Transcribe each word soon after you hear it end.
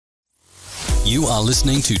You are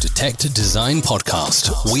listening to Detect Design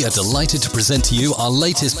Podcast. We are delighted to present to you our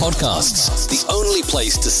latest podcasts, the only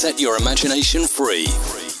place to set your imagination free.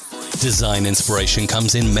 Design inspiration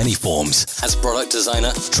comes in many forms. As product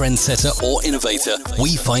designer, trendsetter, or innovator,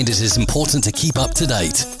 we find it is important to keep up to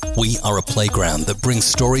date. We are a playground that brings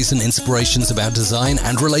stories and inspirations about design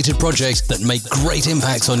and related projects that make great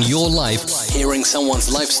impacts on your life, hearing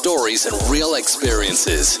someone's life stories and real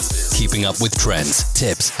experiences. Keeping up with trends,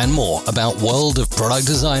 tips, and more about world of product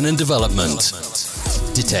design and development.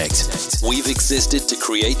 Detect. We've existed to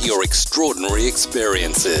create your extraordinary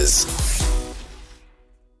experiences.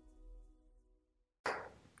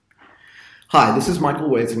 Hi, this is Michael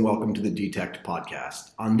Ways and welcome to the Detect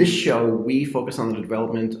podcast. On this show, we focus on the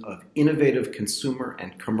development of innovative consumer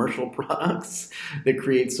and commercial products that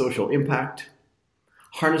create social impact,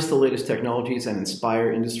 harness the latest technologies, and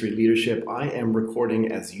inspire industry leadership. I am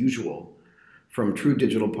recording as usual from True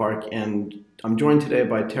Digital Park, and I'm joined today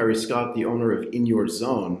by Terry Scott, the owner of In Your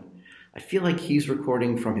Zone. I feel like he's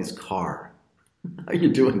recording from his car. How are you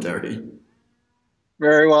doing, Terry?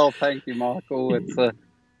 Very well, thank you, Michael. It's a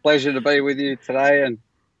pleasure to be with you today, and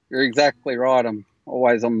you're exactly right. I'm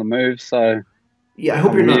always on the move, so yeah, I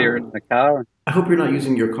hope you're not here in the car. I hope you're not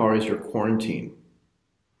using your car as your quarantine.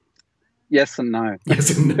 Yes and no.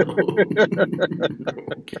 Yes and no.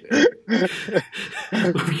 Okay.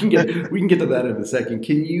 we can get to that in a second.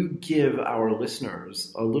 Can you give our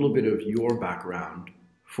listeners a little bit of your background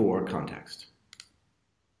for context?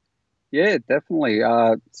 Yeah, definitely.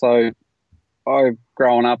 So I've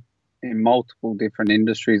grown up in multiple different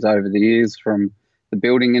industries over the years, from the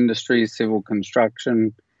building industry, civil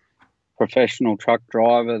construction, professional truck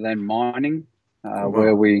driver, then mining,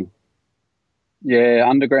 where we,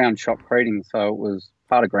 underground shotcreting. So it was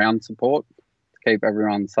part of ground support to keep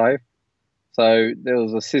everyone safe. So there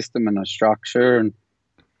was a system and a structure,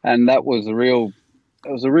 and that was a real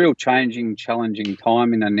challenging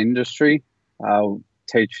time in an industry,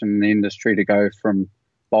 teaching the industry to go from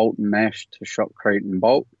bolt and mesh to shotcrete and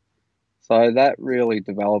bolt. So that really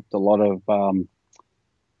developed a lot of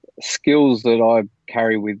skills that I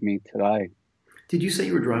carry with me today. Did you say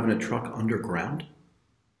you were driving a truck underground?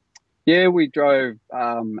 Yeah, we drove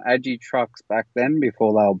Agi trucks back then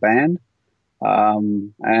before they were banned,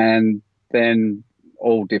 and then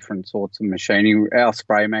all different sorts of machinery. Our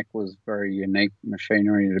spray mech was very unique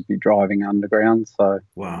machinery to be driving underground. So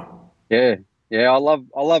wow, yeah, I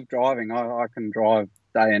love driving. I can drive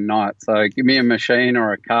day and night. So give me a machine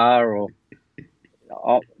or a car or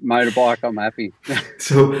motorbike, I'm happy.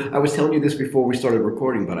 So I was telling you this before we started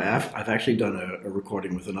recording, but I've actually done a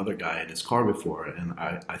recording with another guy in his car before, and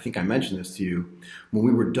I think I mentioned this to you. When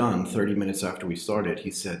we were done, 30 minutes after we started, he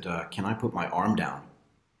said, can I put my arm down?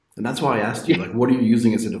 And that's why I asked you, like, what are you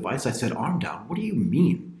using as a device? I said, arm down. What do you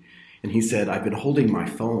mean? And he said, I've been holding my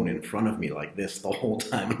phone in front of me like this the whole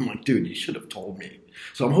time. I'm like, dude, you should have told me.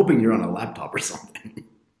 So I'm hoping you're on a laptop or something.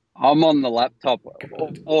 I'm on the laptop.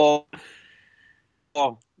 Or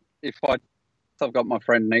if I've got my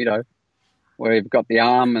friend Nito, where you've got the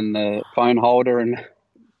arm and the phone holder, and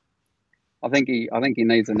I think he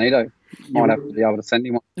needs a Nito. Might have to be able to send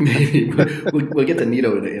him one. Maybe. We'll get to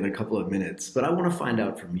Nito in a couple of minutes. But I want to find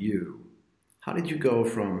out from you, how did you go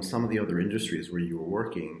from some of the other industries where you were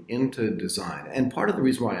working into design? And part of the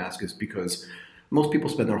reason why I ask is because most people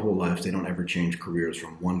spend their whole lives, they don't ever change careers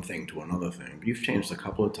from one thing to another thing. But you've changed a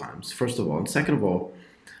couple of times, first of all. And second of all,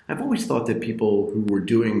 I've always thought that people who were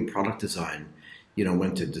doing product design,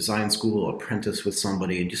 went to design school, apprenticed with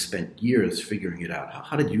somebody, and just spent years figuring it out.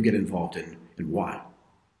 How did you get involved and why?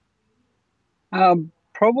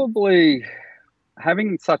 Probably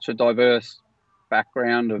having such a diverse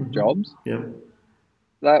background of jobs. Yeah.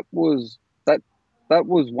 That was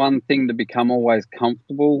one thing, to become always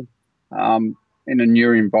comfortable in a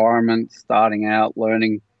new environment, starting out,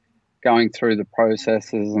 learning, going through the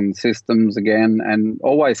processes and systems again, and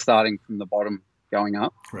always starting from the bottom, going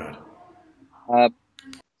up. Right.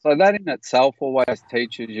 So that in itself always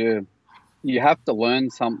teaches you have to learn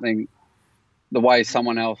something the way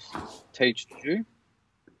someone else teaches you,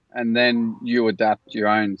 and then you adapt your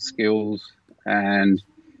own skills and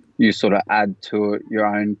you sort of add to it your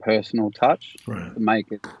own personal touch to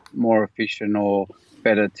make it more efficient or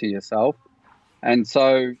better to yourself. And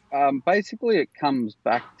so basically it comes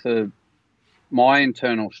back to my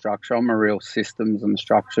internal structure. I'm a real systems and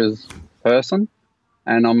structures person,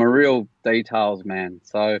 and I'm a real details man.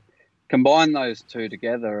 So combine those two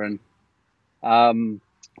together, and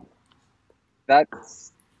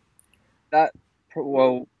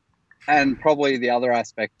and probably the other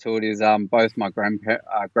aspect to it is both my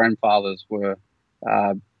grandfathers were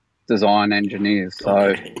design engineers.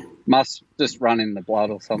 So must just run in the blood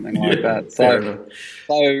or something like Yeah, that. fair enough.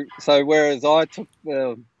 So whereas I took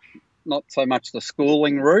not so much the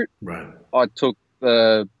schooling route, Right. I took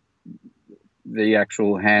the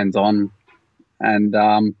actual hands-on, and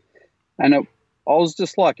I was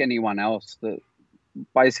just like anyone else. That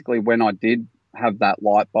basically when I did have that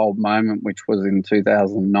light bulb moment, which was in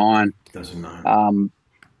 2009, 2009.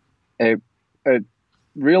 it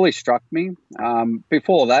really struck me.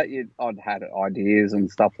 Before that, I'd had ideas and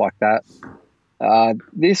stuff like that.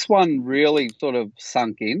 This one really sort of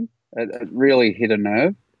sunk in. It really hit a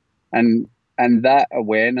nerve, and that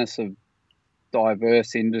awareness of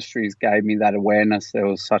diverse industries gave me that awareness there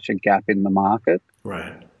was such a gap in the market.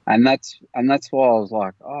 Right. And that's why I was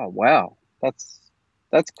like, oh wow, that's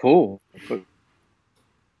cool. But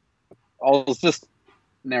I was just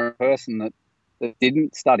a narrow person that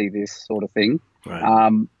didn't study this sort of thing,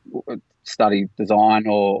 Right. Study design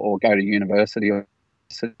or go to university or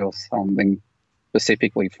something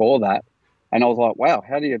specifically for that. And I was like, wow,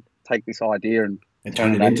 how do you take this idea and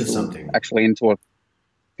turn it into something? Actually into a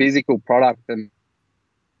physical product and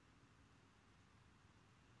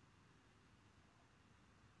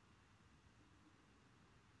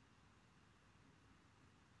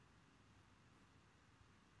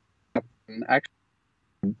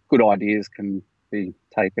actually good ideas can be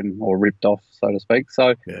taken or ripped off, so to speak.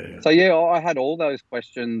 So I had all those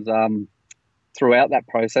questions throughout that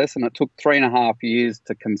process, and it took 3.5 years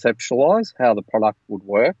to conceptualize how the product would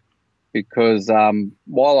work. Because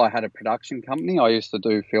while I had a production company, I used to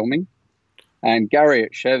do filming, and Gary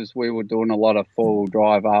at Chevs, we were doing a lot of four-wheel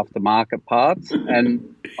drive aftermarket parts,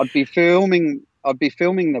 and I'd be filming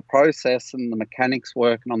the process and the mechanics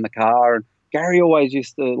working on the car, and Gary always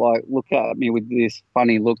used to like look at me with this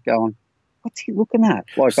funny look, going, "What's he looking at?"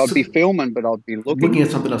 Like I'd be filming, but I'd be looking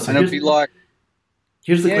at something else, and it'd be like,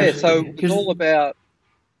 "Here's the question." So it's all about.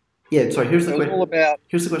 Yeah, sorry. Here's the question.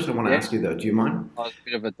 Here's the question I want to ask you, though. Do you mind? Oh, it's a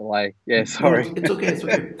bit of a delay. Yeah, sorry. No, it's okay. It's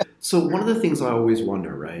okay. So one of the things I always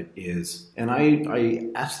wonder, right, is, and I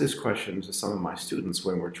ask this question to some of my students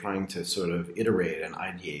when we're trying to sort of iterate and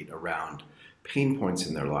ideate around pain points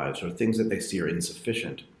in their lives or things that they see are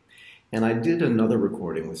insufficient. And I did another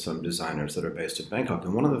recording with some designers that are based in Bangkok,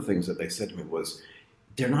 and one of the things that they said to me was,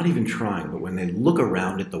 they're not even trying, but when they look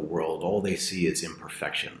around at the world, all they see is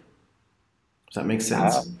imperfection. Does that make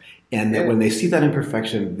sense? And that when they see that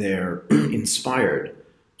imperfection, they're inspired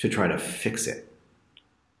to try to fix it,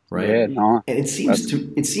 right? Yeah, no. And it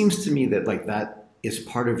seems to me that like that is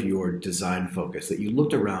part of your design focus, that you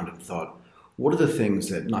looked around and thought, what are the things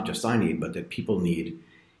that not just I need, but that people need?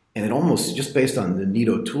 And it almost, just based on the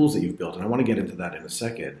Nito tools that you've built, and I want to get into that in a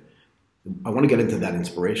second, I want to get into that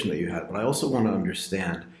inspiration that you had, but I also want to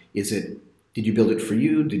understand, did you build it for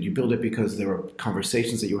you? Did you build it because there were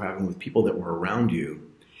conversations that you were having with people that were around you?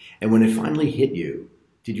 And when it finally hit you,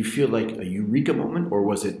 did you feel like a eureka moment, or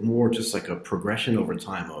was it more just like a progression over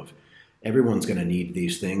time of everyone's going to need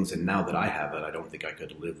these things, and now that I have it, I don't think I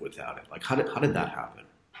could live without it? Like, how did that happen?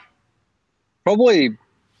 Probably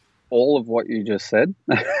all of what you just said,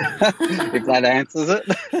 if that answers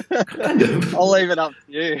it. Kind of. I'll leave it up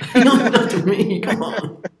to you. No, not to me. Come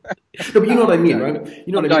on. No, but you know what I mean, right?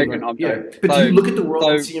 You know what I mean, right? Yeah. But do you look at the world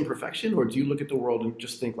and see imperfection, or do you look at the world and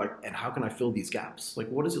just think like, and how can I fill these gaps? Like,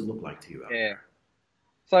 what does it look like to you out there?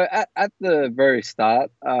 So at the very start,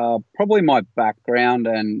 probably my background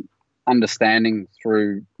and understanding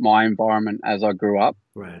through my environment as I grew up.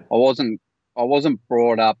 Right. I wasn't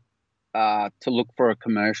brought up to look for a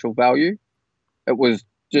commercial value. It was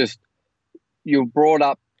just you're brought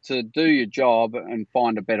up to do your job and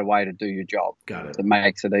find a better way to do your job. Got it. That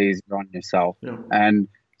makes it easier on yourself. Yeah. And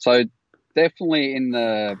so definitely in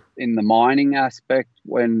the mining aspect,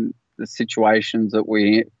 when the situations that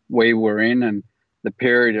we were in and the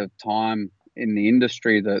period of time in the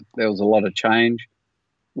industry that there was a lot of change,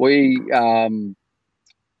 we had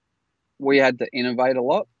to innovate a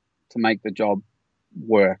lot to make the job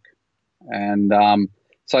work. And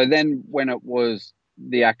so then when it was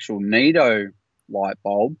the actual Nito light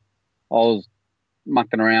bulb, I was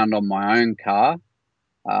mucking around on my own car.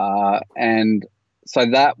 And so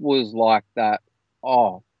that was like that,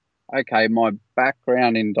 oh, okay, my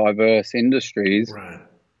background in diverse industries, right,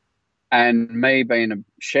 and me being a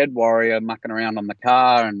shed warrior mucking around on the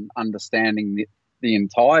car and understanding the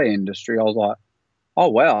entire industry, I was like, oh,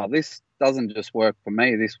 wow, this doesn't just work for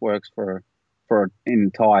me. This works for an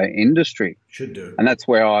entire industry. Should do. And that's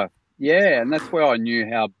where I knew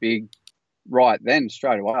how big, right then,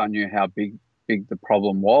 straight away, I knew how big the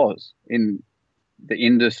problem was in the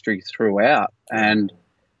industry throughout. And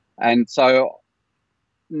so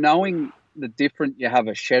knowing the different, you have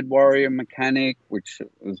a shed warrior mechanic, which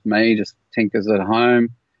was me, just tinkers at home.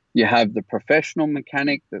 You have the professional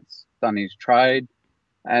mechanic that's done his trade.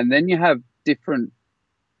 And then you have different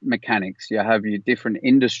mechanics. You have your different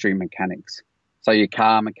industry mechanics. So your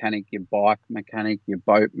car mechanic, your bike mechanic, your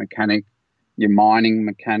boat mechanic, your mining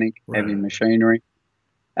mechanic, heavy machinery.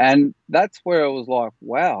 And that's where it was like,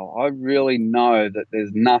 wow, I really know that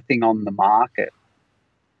there's nothing on the market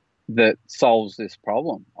that solves this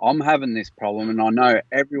problem. I'm having this problem, and I know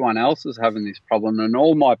everyone else is having this problem, and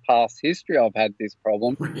all my past history I've had this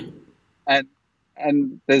problem,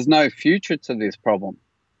 and there's no future to this problem.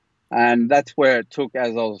 And that's where it took,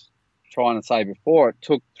 as I was trying to say before, it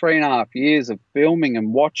took 3.5 years of filming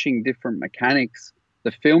and watching different mechanics.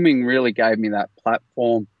 The filming really gave me that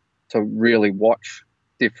platform to really watch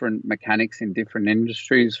different mechanics in different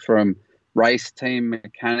industries, from race team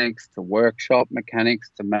mechanics to workshop mechanics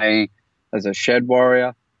to me as a shed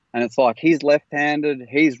warrior. And it's like, he's left-handed,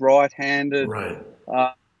 he's right-handed. Right.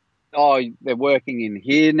 They're working in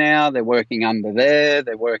here now, they're working under there,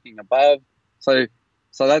 they're working above. So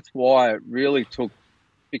that's why it really took,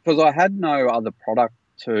 because I had no other product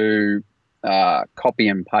to copy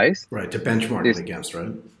and paste. Right, to benchmark it against,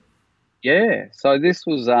 right? Yeah. So this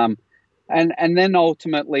was, and then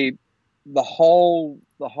ultimately the whole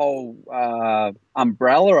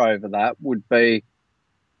umbrella over that would be,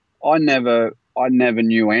 I never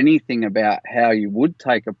knew anything about how you would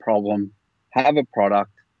take a problem, have a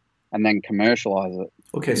product, and then commercialize it.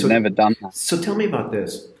 Okay, so never done that. So tell me about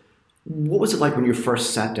this. What was it like when you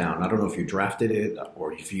first sat down? I don't know if you drafted it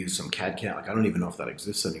or if you used some CAD. Like, I don't even know if that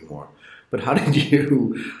exists anymore. But how did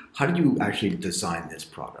you actually design this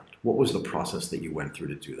product? What was the process that you went through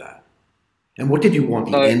to do that? And what did you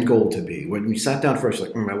want the end goal to be? When you sat down first,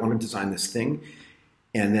 like, I want to design this thing.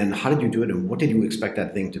 And then how did you do it? And what did you expect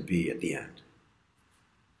that thing to be at the end?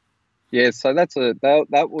 Yeah, so that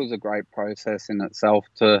was a great process in itself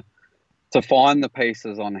to find the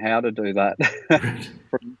pieces on how to do that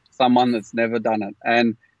from someone that's never done it.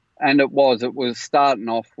 And it was starting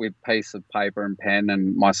off with piece of paper and pen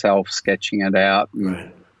and myself sketching it out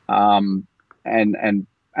and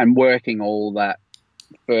working all that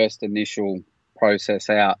first initial process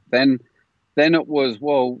out. Then it was,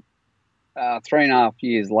 3.5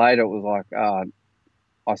 years later, it was like,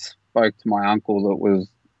 I spoke to my uncle that was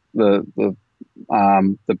the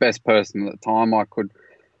best person at the time I could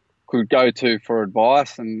go to for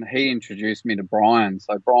advice, and he introduced me to Brian.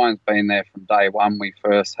 So Brian's been there from day one. We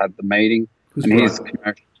first had the meeting. Who's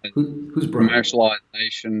Brian? Who's Brian?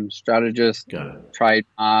 Commercialization strategist,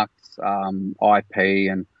 trademarks, IP,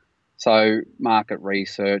 and so market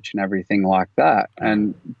research and everything like that.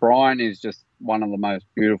 And Brian is just one of the most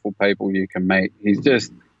beautiful people you can meet. He's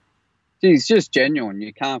just genuine.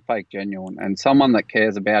 You can't fake genuine, and someone that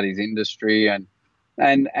cares about his industry.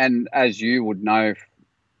 And as you would know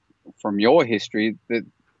from your history, that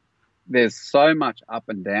there's so much up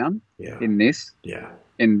and down in this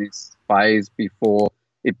phase before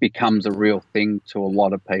it becomes a real thing to a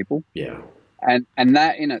lot of people. Yeah. And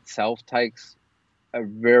that in itself takes a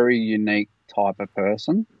very unique type of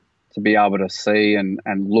person to be able to see and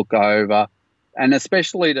look over, and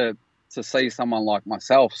especially to see someone like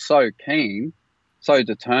myself so keen, so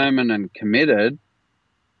determined and committed.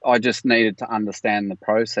 I just needed to understand the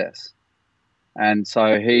process. And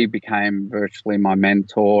so he became virtually my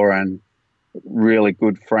mentor and really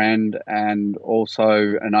good friend, and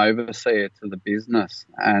also an overseer to the business.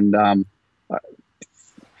 And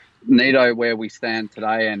Nito, where we stand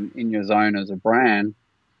today, and In Your Zone as a brand,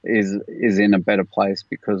 is in a better place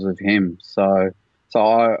because of him. So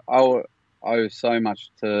I owe so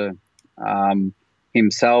much to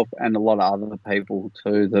himself and a lot of other people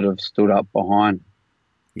too that have stood up behind.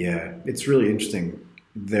 Yeah, it's really interesting.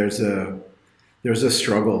 There's a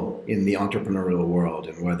struggle in the entrepreneurial world,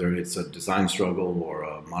 and whether it's a design struggle or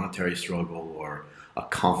a monetary struggle or a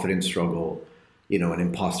confidence struggle, an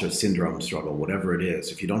imposter syndrome struggle, whatever it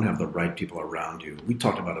is, if you don't have the right people around you, we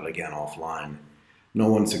talked about it again offline, no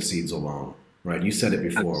one succeeds alone, right? You said it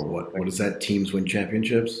before. Absolutely. What is that? Teams win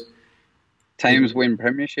championships? Teams win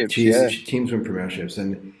premierships, Teams win premierships.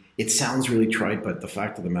 And it sounds really trite, but the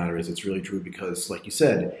fact of the matter is it's really true because, like you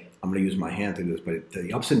said, I'm going to use my hand to do this, but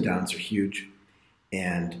the ups and downs are huge.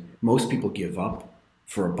 And most people give up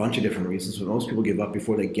for a bunch of different reasons, but most people give up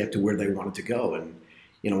before they get to where they wanted to go. And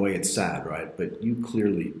in a way, it's sad, right? But you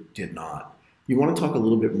clearly did not. You want to talk a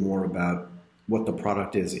little bit more about what the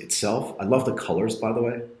product is itself? I love the colors, by the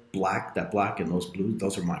way. That black and those blues,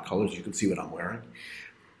 those are my colors. You can see what I'm wearing.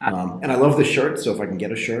 And I love the shirt. So if I can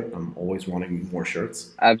get a shirt, I'm always wanting more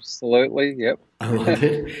shirts. Absolutely. Yep. I love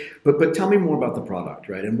it. But tell me more about the product,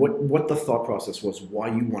 right? And what the thought process was, why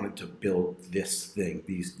you wanted to build this thing,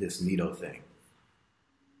 this Neato thing.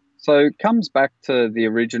 So it comes back to the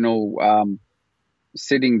original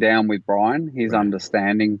sitting down with Brian, his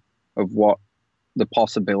understanding of what the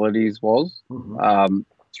possibilities was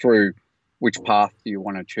through which path do you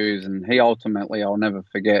want to choose. And he ultimately, I'll never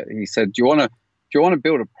forget, he said, do you want to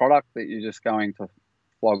build a product that you're just going to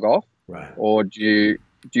flog off? Right. Or do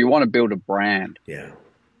you want to build a brand? Yeah.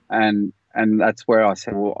 And that's where I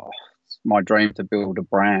said, well, it's my dream to build a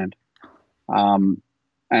brand.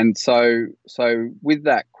 And so with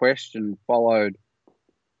that question followed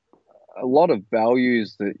a lot of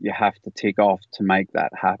values that you have to tick off to make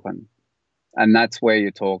that happen. And that's where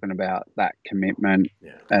you're talking about that commitment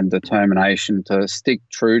and determination to stick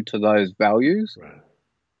true to those values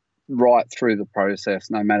right through the process,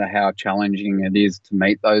 no matter how challenging it is to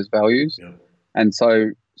meet those values. Yeah. And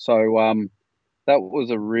so that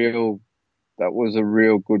was a real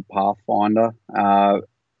good pathfinder.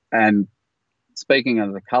 And speaking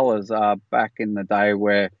of the colours, back in the day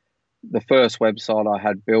where the first website I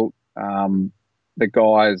had built, the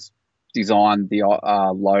guys designed the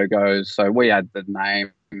logos. So we had the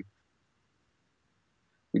name,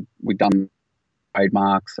 we done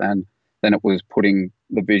trademarks, and then it was putting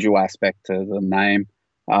the visual aspect to the name.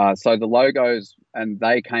 So the logos, and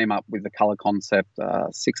they came up with the color concept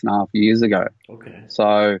 6.5 years ago. Okay.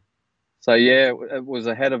 So yeah, it was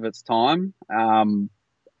ahead of its time,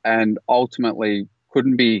 and ultimately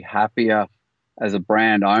couldn't be happier as a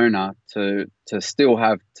brand owner to still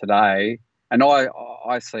have today. And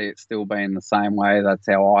I see it still being the same way. That's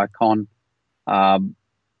our icon.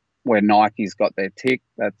 Where Nike's got their tick,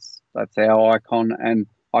 that's our icon, and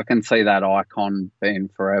I can see that icon being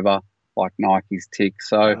forever, like Nike's tick.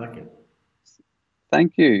 So, I like it.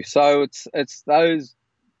 Thank you. So it's those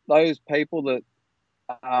people that,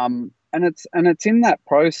 and it's in that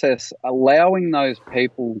process allowing those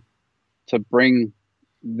people to bring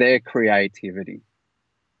their creativity,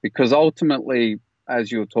 because ultimately,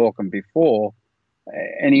 as you were talking before,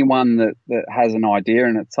 anyone that has an idea,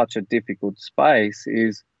 and it's such a difficult space,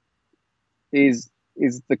 is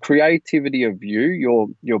the creativity of your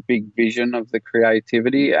big vision of the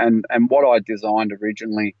creativity, and what I designed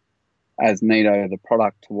originally as Neato, the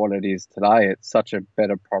product, to what it is today. It's such a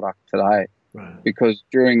better product today, because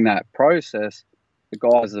during that process, the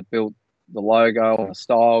guys that built the logo and the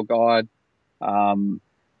style guide,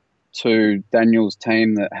 to Daniel's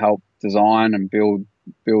team that helped design and build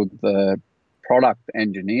the product,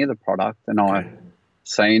 engineer the product, and I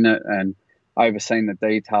seen it and overseen the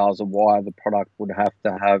details of why the product would have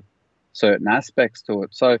to have certain aspects to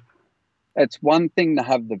it. So it's one thing to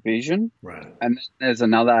have the vision, and then there's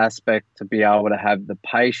another aspect to be able to have the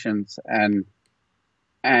patience and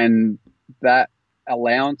that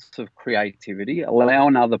allowance of creativity,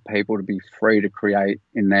 allowing other people to be free to create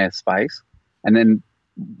in their space, and then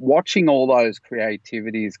watching all those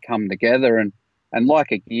creativities come together and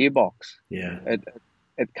like a gearbox,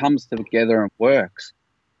 it comes together and works.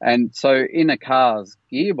 And so in a car's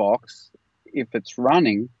gearbox, if it's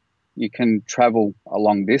running, you can travel a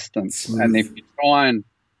long distance. And if you try and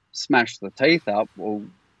smash the teeth up, well,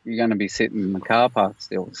 you're going to be sitting in the car park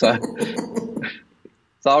still. So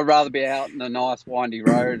I'd rather be out in a nice windy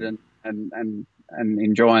road and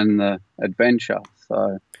enjoying the adventure.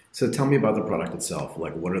 So tell me about the product itself.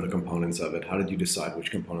 Like, what are the components of it? How did you decide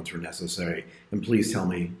which components were necessary? And please tell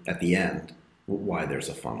me at the end why there's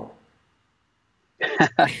a funnel.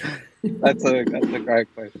 That's a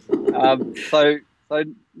great question. So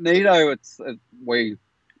Neato,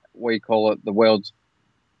 we call it the world's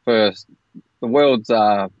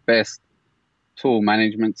best tool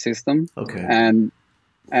management system. Okay. And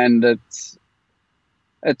it's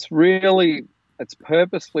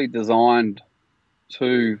purposely designed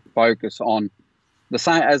to focus on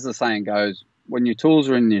as the saying goes, when your tools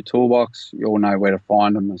are in your toolbox, you'll know where to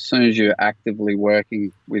find them. As soon as you're actively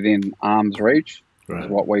working within arm's reach, is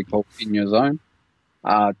what we call in your zone,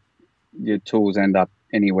 your tools end up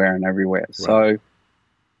anywhere and everywhere. So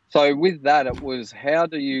with that, it was how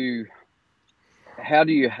do you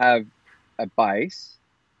have a base?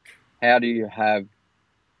 How do you have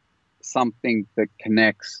something that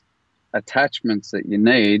connects attachments that you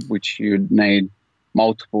need, which you'd need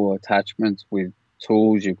multiple attachments with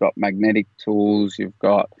tools. You've got magnetic tools, you've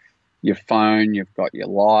got your phone, you've got your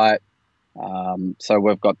light. So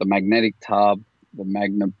we've got the magnetic tub, the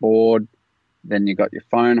magnet board, then you've got your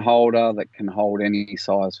phone holder that can hold any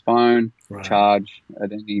size phone, charge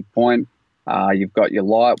at any point. You've got your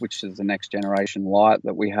light, which is the next generation light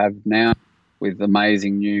that we have now with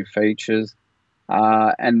amazing new features.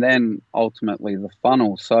 And then ultimately the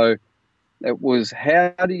funnel. So it was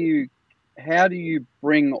how do you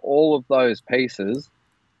bring all of those pieces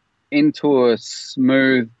into a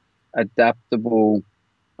smooth, adaptable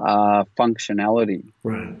functionality?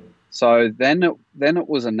 Right. So then it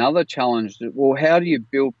was another challenge. Well, how do you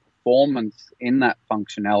build performance in that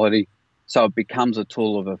functionality so it becomes a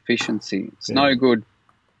tool of efficiency? It's no good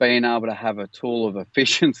being able to have a tool of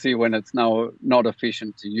efficiency when it's not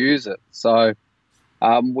efficient to use it. So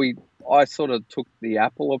I sort of took the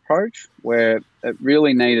Apple approach, where it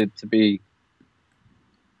really needed to be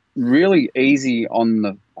really easy on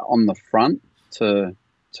the front to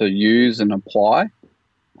use and apply,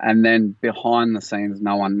 and then behind the scenes,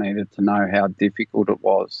 no one needed to know how difficult it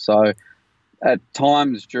was. So at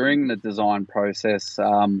times during the design process,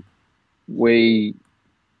 there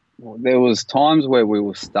was times where we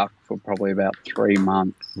were stuck for probably about 3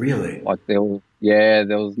 months. Really? Like there was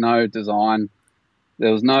no design.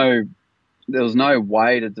 There was no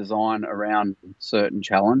way to design around certain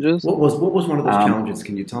challenges. What was one of those challenges?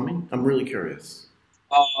 Can you tell me? I'm really curious.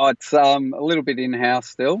 Oh, it's a little bit in-house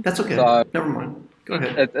still. That's okay. So never mind. Go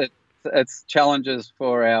ahead. It's challenges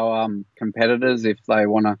for our competitors if they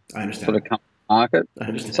want to sort of come to market. I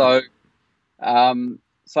understand.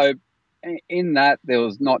 So in that there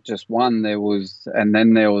was not just one. There was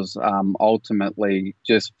ultimately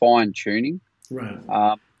just fine tuning. Right.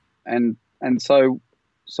 And so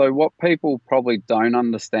what people probably don't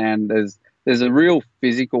understand, there's a real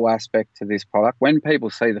physical aspect to this product. When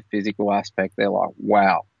people see the physical aspect, they're like,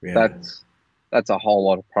 wow, that's a whole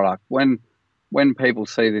lot of product. When people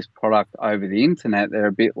see this product over the internet, they're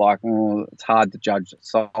a bit like, oh, it's hard to judge the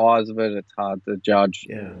size of it. It's hard to judge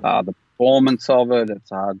the performance of it.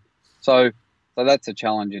 It's hard. So that's a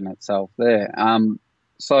challenge in itself there.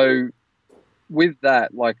 So with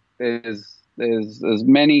that, like there's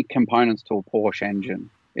many components to a Porsche engine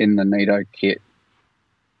in the Nito kit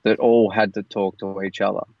that all had to talk to each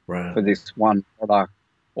other for this one product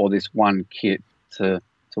or this one kit to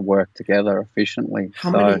work together efficiently.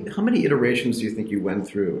 How many iterations do you think you went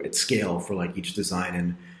through at scale for like each design,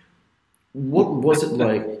 and what was it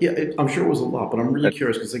like? Yeah, I'm sure it was a lot, but I'm really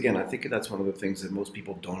curious because again, I think that's one of the things that most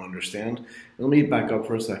people don't understand. And let me back up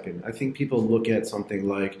for a second. I think people look at something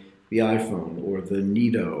like the iPhone or the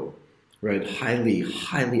Nito, right? Highly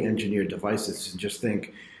engineered devices, and just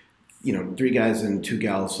think, 3 guys and 2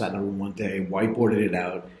 gals sat in a room one day, whiteboarded it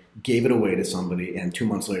out, gave it away to somebody, and 2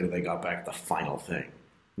 months later they got back the final thing.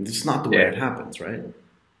 It's not the way it happens, right?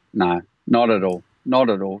 No, not at all. Not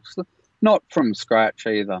at all. Not from scratch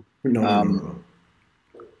either. No.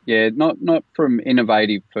 Yeah, not from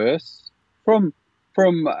innovative first. From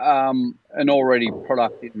an already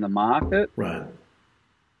product in the market. Right.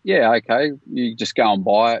 Yeah, okay. You just go and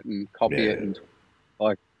buy it and copy it, and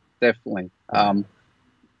definitely. Right.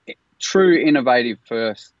 True innovative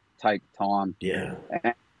first take time. Yeah.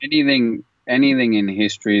 Anything in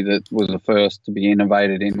history that was the first to be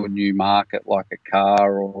innovated into a new market, like a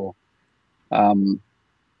car or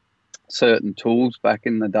certain tools back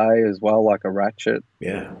in the day as well, like a ratchet.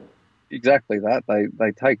 Yeah. Exactly that.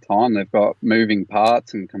 They take time. They've got moving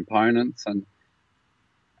parts and components, and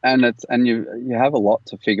you have a lot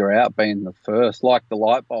to figure out being the first. Like the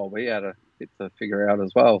light bulb, we had a bit to figure out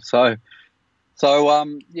as well. So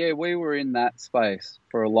we were in that space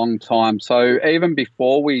for a long time. So even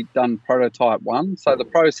before we'd done prototype 1, so the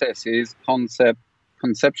process is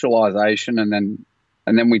conceptualization, and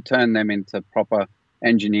then we turn them into proper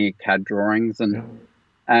engineer CAD drawings, and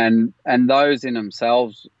those in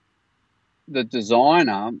themselves, the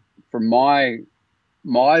designer, from my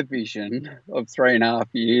vision of 3.5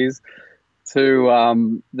 years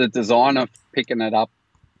to the designer picking it up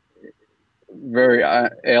very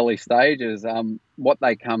early stages, what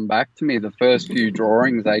they come back to me, the first few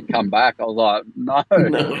drawings they come back, I was like, no.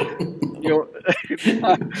 No.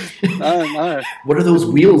 What are those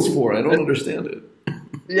wheels for? I don't understand it.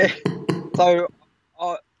 Yeah. So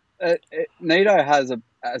Nito has a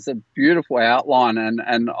beautiful outline,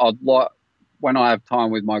 and I'd like, when I have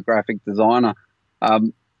time with my graphic designer,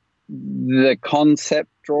 the concept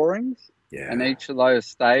drawings and each of those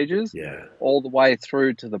stages, all the way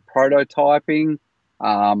through to the prototyping,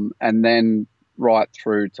 and then right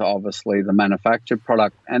through to obviously the manufactured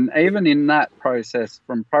product. And even in that process,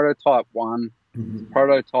 from prototype 1,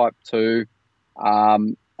 prototype 2,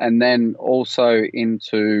 and then also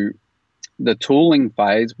into the tooling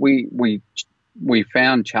phase, we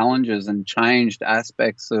found challenges and changed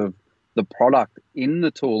aspects of the product in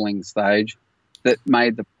the tooling stage that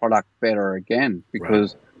made the product better again,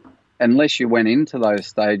 because unless you went into those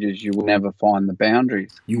stages, you would never find the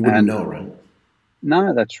boundaries. You wouldn't know, right?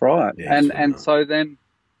 No, that's right. Yeah, and so then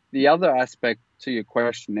the other aspect to your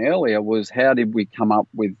question earlier was, how did we come up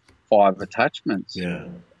with 5 attachments? Yeah.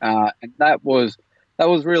 And that was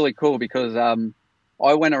really cool, because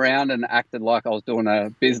I went around and acted like I was doing a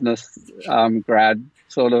business grad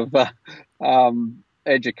sort of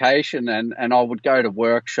education, and I would go to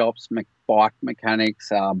workshops, bike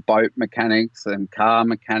mechanics, boat mechanics, and car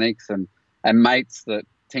mechanics, and mates that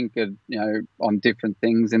tinkered, on different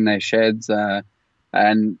things in their sheds,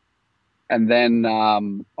 and then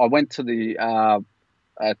I went to the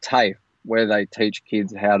TAFE, where they teach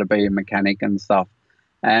kids how to be a mechanic and stuff,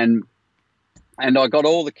 and I got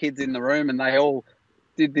all the kids in the room, and they all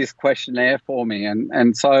did this questionnaire for me,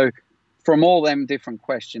 and so from all them different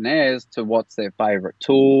questionnaires to what's their favorite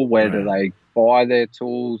tool, where do they buy their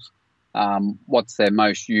tools, what's their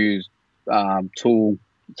most used tool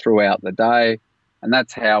throughout the day, and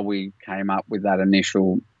that's how we came up with that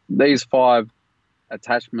initial. These 5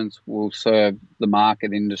 attachments will serve the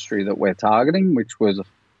market industry that we're targeting, which was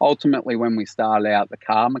ultimately when we started out the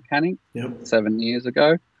car mechanic 7 years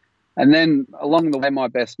ago. And then along the way, my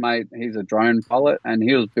best mate, he's a drone pilot, and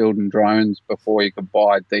he was building drones before you could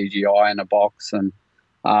buy DJI in a box. And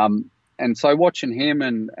so watching him,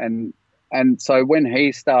 and so when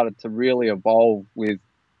he started to really evolve with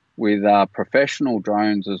professional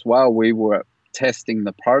drones as well, we were testing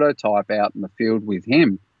the prototype out in the field with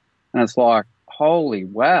him. And it's like, holy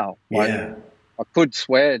wow. Yeah. I could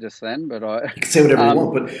swear just then, but I... You can say whatever you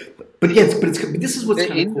want, but yes, but this is what's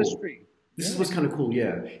kind of cool. This is what's kind of cool,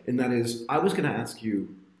 yeah. And that is, I was going to ask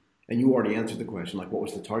you, and you already answered the question, like what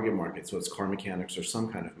was the target market? So it's car mechanics or some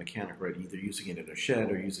kind of mechanic, right? Either using it in a shed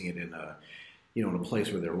or using it in a, in a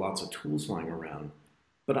place where there are lots of tools lying around.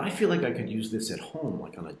 But I feel like I could use this at home,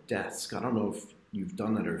 like on a desk. I don't know if you've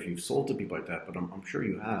done that or if you've sold to people like that, but I'm sure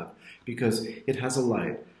you have, because it has a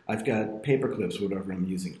light. I've got paper clips, whatever I'm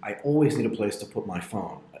using. I always need a place to put my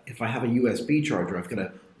phone. If I have a USB charger, I've got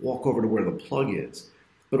to walk over to where the plug is.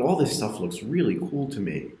 But all this stuff looks really cool to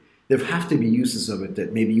me. There have to be uses of it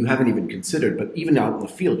that maybe you haven't even considered, but even out in the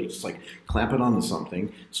field, you just like clamp it onto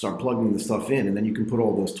something, start plugging the stuff in, and then you can put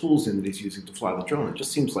all those tools in that he's using to fly the drone. It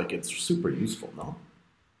just seems like it's super useful, no?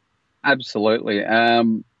 Absolutely.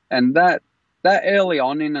 And that early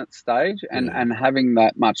on in its stage, and having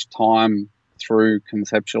that much time through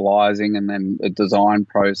conceptualizing and then the design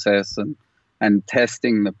process and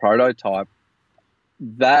testing the prototype,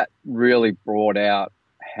 that really brought out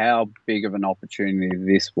how big of an opportunity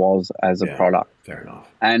this was as a product. Fair enough.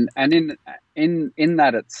 And in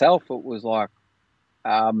that itself, it was like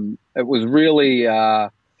it was really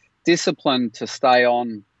disciplined to stay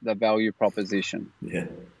on the value proposition. Yeah.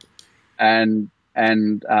 And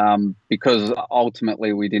because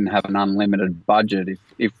ultimately we didn't have an unlimited budget.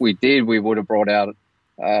 If we did, we would have brought out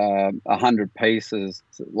 100 pieces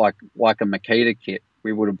like a Makita kit.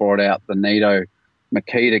 We would have brought out the Nitto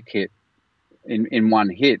Makita kit in one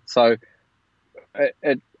hit. So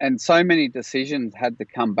and so many decisions had to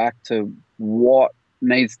come back to what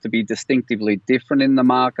needs to be distinctively different in the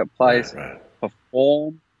marketplace,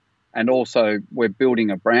 perform, and also we're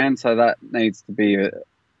building a brand, so that needs to be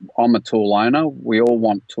I'm a tool owner. We all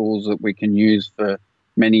want tools that we can use for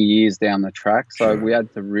many years down the track. So we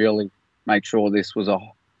had to really make sure this was a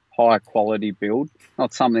high quality build,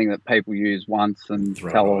 not something that people use once and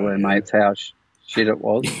tell all their mates how shit it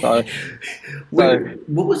was. So,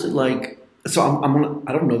 what was it like? So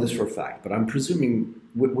I don't know this for a fact, but I'm presuming,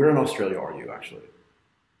 where in Australia are you actually?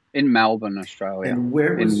 In Melbourne, Australia. And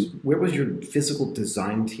where was your physical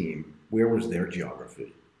design team? Where was their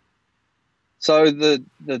geography? So the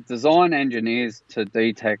design engineers to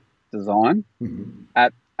DTech Design,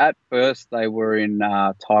 at first they were in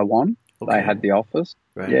Taiwan. Okay. They had the office.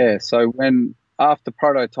 Right. Yeah. So after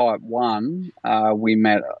prototype 1, we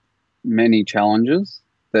met many challenges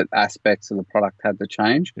that aspects of the product had to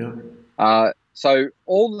change. Yeah. So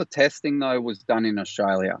all the testing though was done in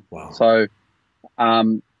Australia. Wow. So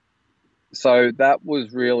that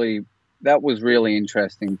was really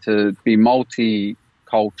interesting to be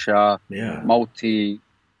multi-culture,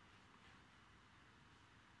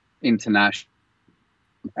 multi-international,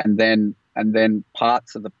 and then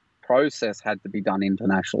parts of the process had to be done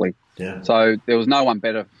internationally. Yeah. So there was no one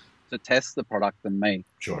better to test the product than me.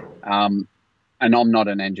 Sure. And I'm not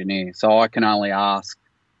an engineer, so I can only ask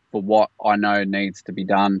for what I know needs to be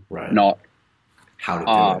done, not how to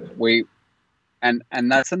do it.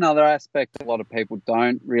 And that's another aspect a lot of people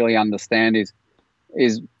don't really understand is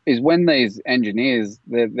when these engineers,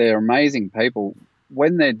 they're amazing people.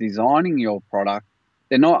 When they're designing your product,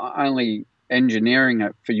 they're not only engineering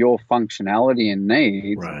it for your functionality and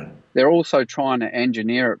needs, Right. they're also trying to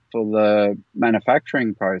engineer it for the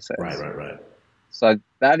manufacturing process. Right. So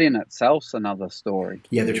that in itself's another story.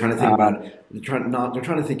 Yeah, they're trying to think about they're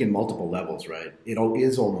trying to think in multiple levels, right? It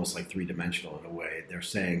is almost like three-dimensional in a way. They're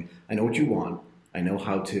saying, I know what you want, I know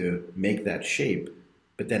how to make that shape,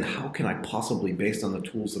 but then how can I possibly, based on the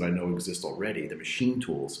tools that I know exist already, the machine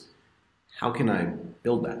tools, how can I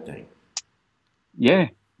build that thing? Yeah.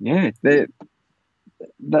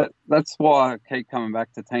 That's why I keep coming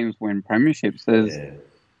back to teams win premierships.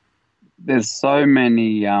 There's so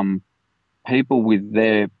many people with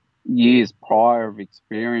their years prior of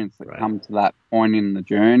experience that come to that point in the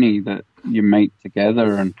journey that you meet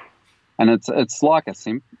together, and it's like a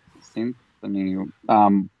symphony.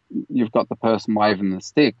 You've got the person waving the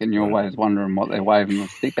stick, and you're always wondering what they're waving the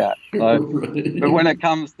stick at. So, but when it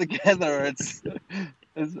comes together, it's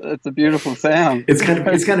a beautiful sound. It's kind of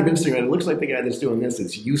interesting, right? It looks like the guy that's doing this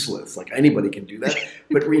is useless. Like anybody can do that,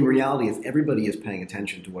 but in reality, if everybody is paying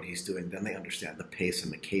attention to what he's doing, then they understand the pace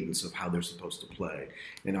and the cadence of how they're supposed to play.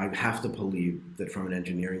 And I have to believe that from an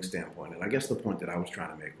engineering standpoint, and I guess the point that I was trying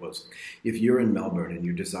to make was, if you're in Melbourne and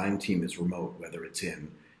your design team is remote, whether it's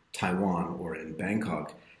in Taiwan or in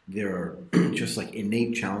Bangkok, there are just like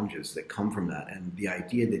innate challenges that come from that, and the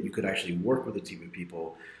idea that you could actually work with a team of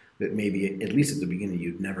people that maybe, at least at the beginning,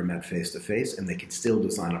 you'd never met face-to-face, and they can still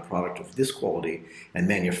design a product of this quality and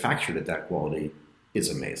manufacture it at that quality is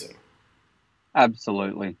amazing.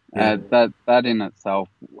 Absolutely. Yeah. That in itself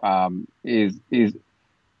is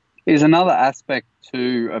another aspect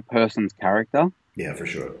to a person's character. Yeah, for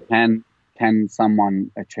sure. Can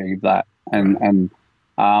someone achieve that? And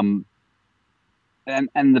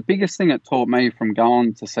the biggest thing it taught me from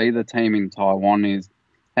going to see the team in Taiwan is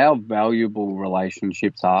how valuable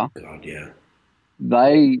relationships are. God, yeah.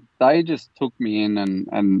 They just took me in,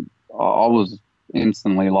 and I was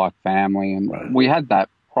instantly like family, and we had that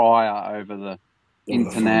prior over the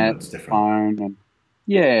internet, phone, and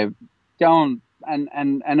going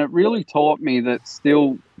and it really taught me that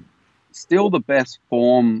still the best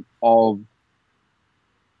form of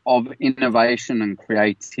innovation and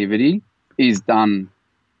creativity is done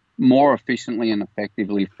more efficiently and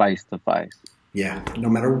effectively face to face. Yeah, no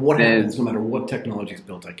matter what happens, no matter what technology is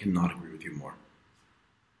built, I cannot agree with you more.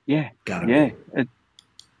 Yeah, gotta be.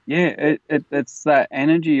 It's that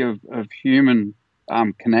energy of human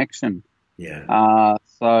connection. Yeah.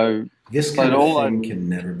 So this kind of thing can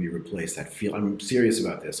never be replaced. I'm serious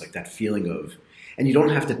about this. Like that feeling of, and you don't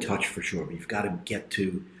have to touch for sure, but you've got to get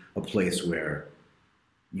to a place where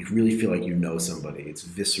you really feel like you know somebody. It's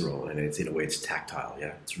visceral, and it's in a way it's tactile.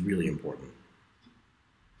 Yeah, it's really important.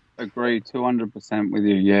 Agree 200% with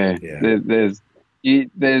you. Yeah. There's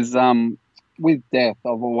with death,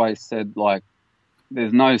 I've always said, like,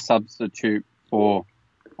 there's no substitute for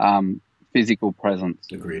physical presence.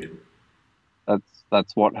 Agreed.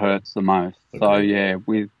 That's what hurts the most. Agreed. So yeah,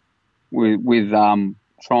 with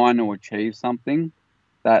trying to achieve something,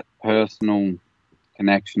 that personal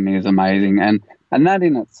connection is amazing, and that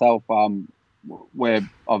in itself, we've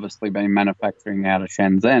obviously been manufacturing out of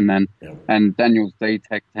Shenzhen, and Daniel's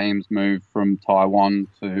D-Tech teams moved from Taiwan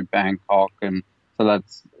to Bangkok, and so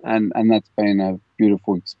that's been a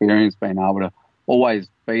beautiful experience, being able to always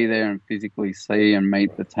be there and physically see and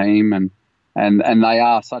meet the team, and they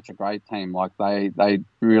are such a great team. Like they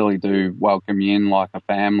really do welcome you in like a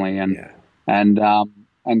family, and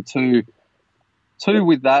two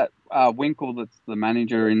with that, Winkle, that's the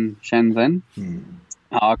manager in Shenzhen.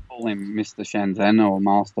 I call him Mr. Shenzhen or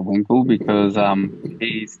Master Winkle because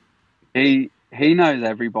he knows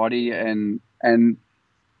everybody, and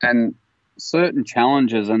certain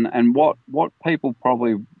challenges, and what people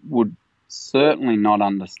probably would certainly not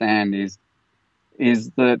understand is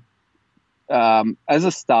that as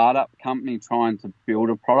a startup company trying to build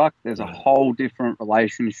a product, there's a whole different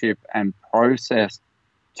relationship and process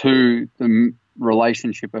to the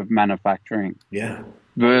relationship of manufacturing. Yeah.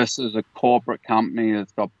 Versus a corporate company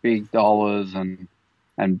that's got big dollars and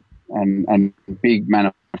big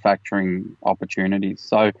manufacturing opportunities.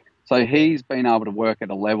 So he's been able to work at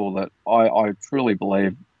a level that I truly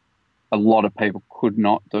believe a lot of people could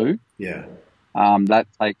not do. Yeah. That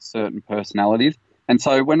takes certain personalities. And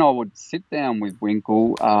so when I would sit down with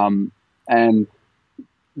Winkle, and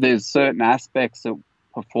there's certain aspects of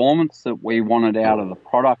performance that we wanted out of the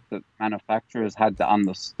product that manufacturers had to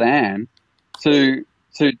understand to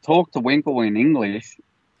talk to Winkle in English,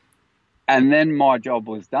 and then my job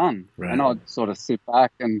was done. Right. And I'd sort of sit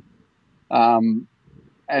back and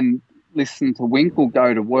listen to Winkle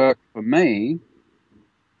go to work for me,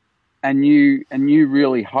 and you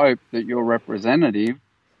really hope that your representative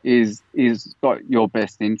is got your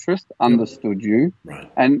best interest, understood you, right,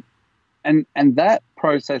 and that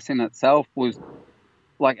process in itself was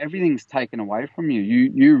like everything's taken away from you.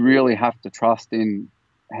 You really have to trust in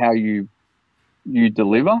how you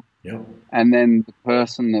deliver, yep, and then the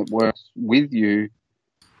person that works with you,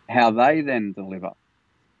 how they then deliver.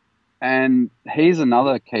 And here's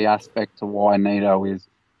another key aspect to why Neato is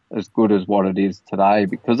as good as what it is today,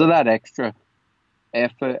 because of that extra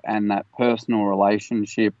effort and that personal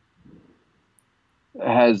relationship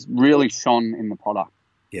has really shone in the product.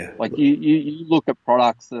 yeah. Like you look at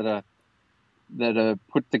products that are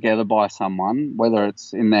put together by someone, whether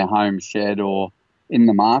it's in their home shed or in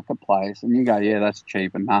the marketplace, and you go, yeah, that's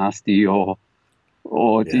cheap and nasty, or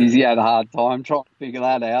geez, he had a hard time trying to figure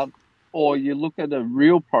that out. Or you look at a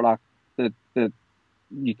real product that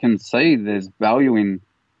you can see there's value in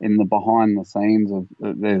the behind the scenes of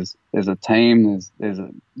there's a team,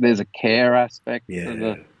 there's a care aspect to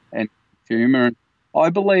the end consumer. And I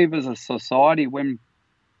believe as a society, when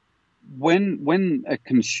a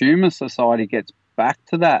consumer society gets back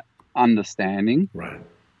to that understanding, right,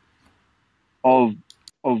 of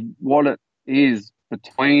what it is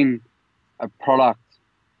between a product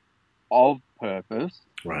of purpose,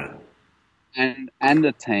 right, and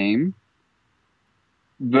a team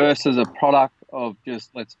versus a product of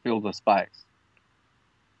just let's fill the space.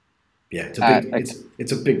 Yeah, it's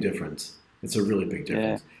a big difference. It's a really big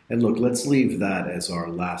difference. Yeah. And look, let's leave that as our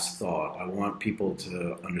last thought. I want people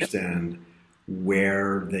to understand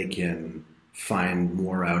where they can find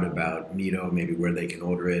more out about Neato, maybe where they can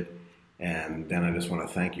order it. And then I just want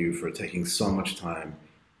to thank you for taking so much time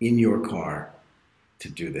in your car to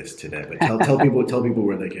do this today. But tell people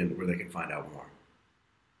where they can find out more.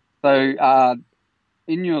 So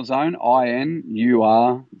InYourZone,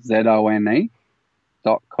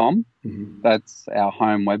 INURZONE.com. Mm-hmm. That's our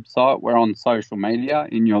home website. We're on social media,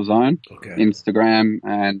 InYourZone, Instagram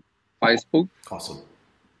and Facebook. Awesome.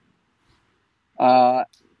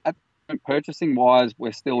 Purchasing wise,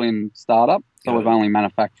 we're still in startup, so we've only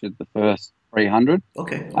manufactured the first 300.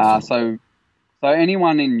 Okay. Awesome. So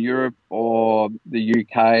anyone in Europe or the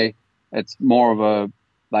UK, it's more of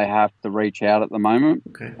they have to reach out at the moment.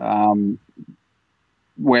 Okay.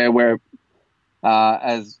 Where we're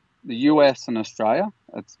as the US and Australia,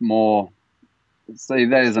 it's more. See,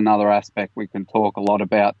 there's another aspect we can talk a lot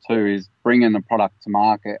about too, is bringing the product to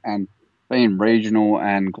market and being regional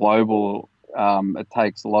and global. It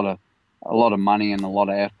takes a lot of money and a lot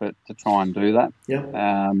of effort to try and do that.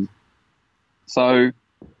 Yeah.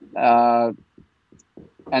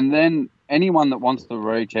 And then anyone that wants to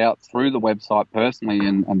reach out through the website personally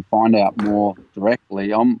and find out more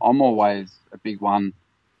directly, I'm always a big one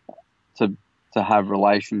to have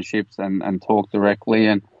relationships and talk directly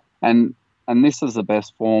and this is the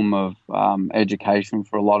best form of education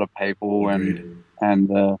for a lot of people. Agreed.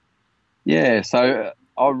 So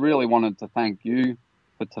I really wanted to thank you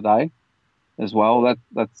for today as well.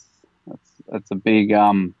 That's a big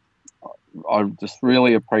I just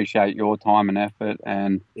really appreciate your time and effort,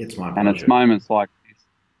 and it's my pleasure. And it's moments like this.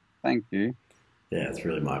 Thank you. Yeah, it's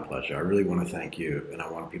really my pleasure. I really want to thank you, and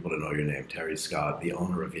I want people to know your name, Terry Scott, the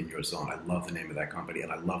owner of InYourZone. I love the name of that company,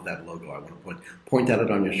 and I love that logo. I want to point at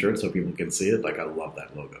it on your shirt so people can see it. Like, I love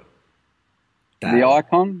that logo. The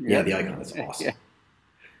icon? Yeah, the icon is awesome. Yeah.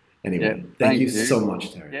 Anyway, thank you so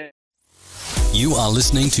much, Terry. Yeah. You are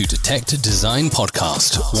listening to Detect Design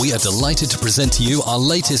Podcast. We are delighted to present to you our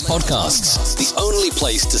latest podcasts, the only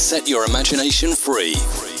place to set your imagination free.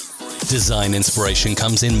 Design inspiration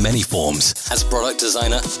comes in many forms. As product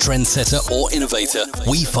designer, trendsetter, or innovator,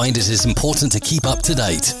 we find it is important to keep up to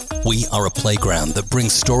date. We are a playground that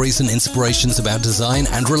brings stories and inspirations about design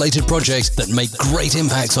and related projects that make great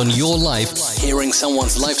impacts on your life, hearing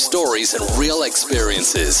someone's life stories and real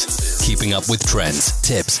experiences. Keeping up with trends,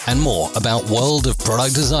 tips, and more about world of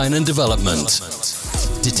product design and development.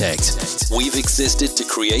 Detect. We've existed to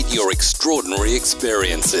create your extraordinary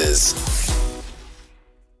experiences.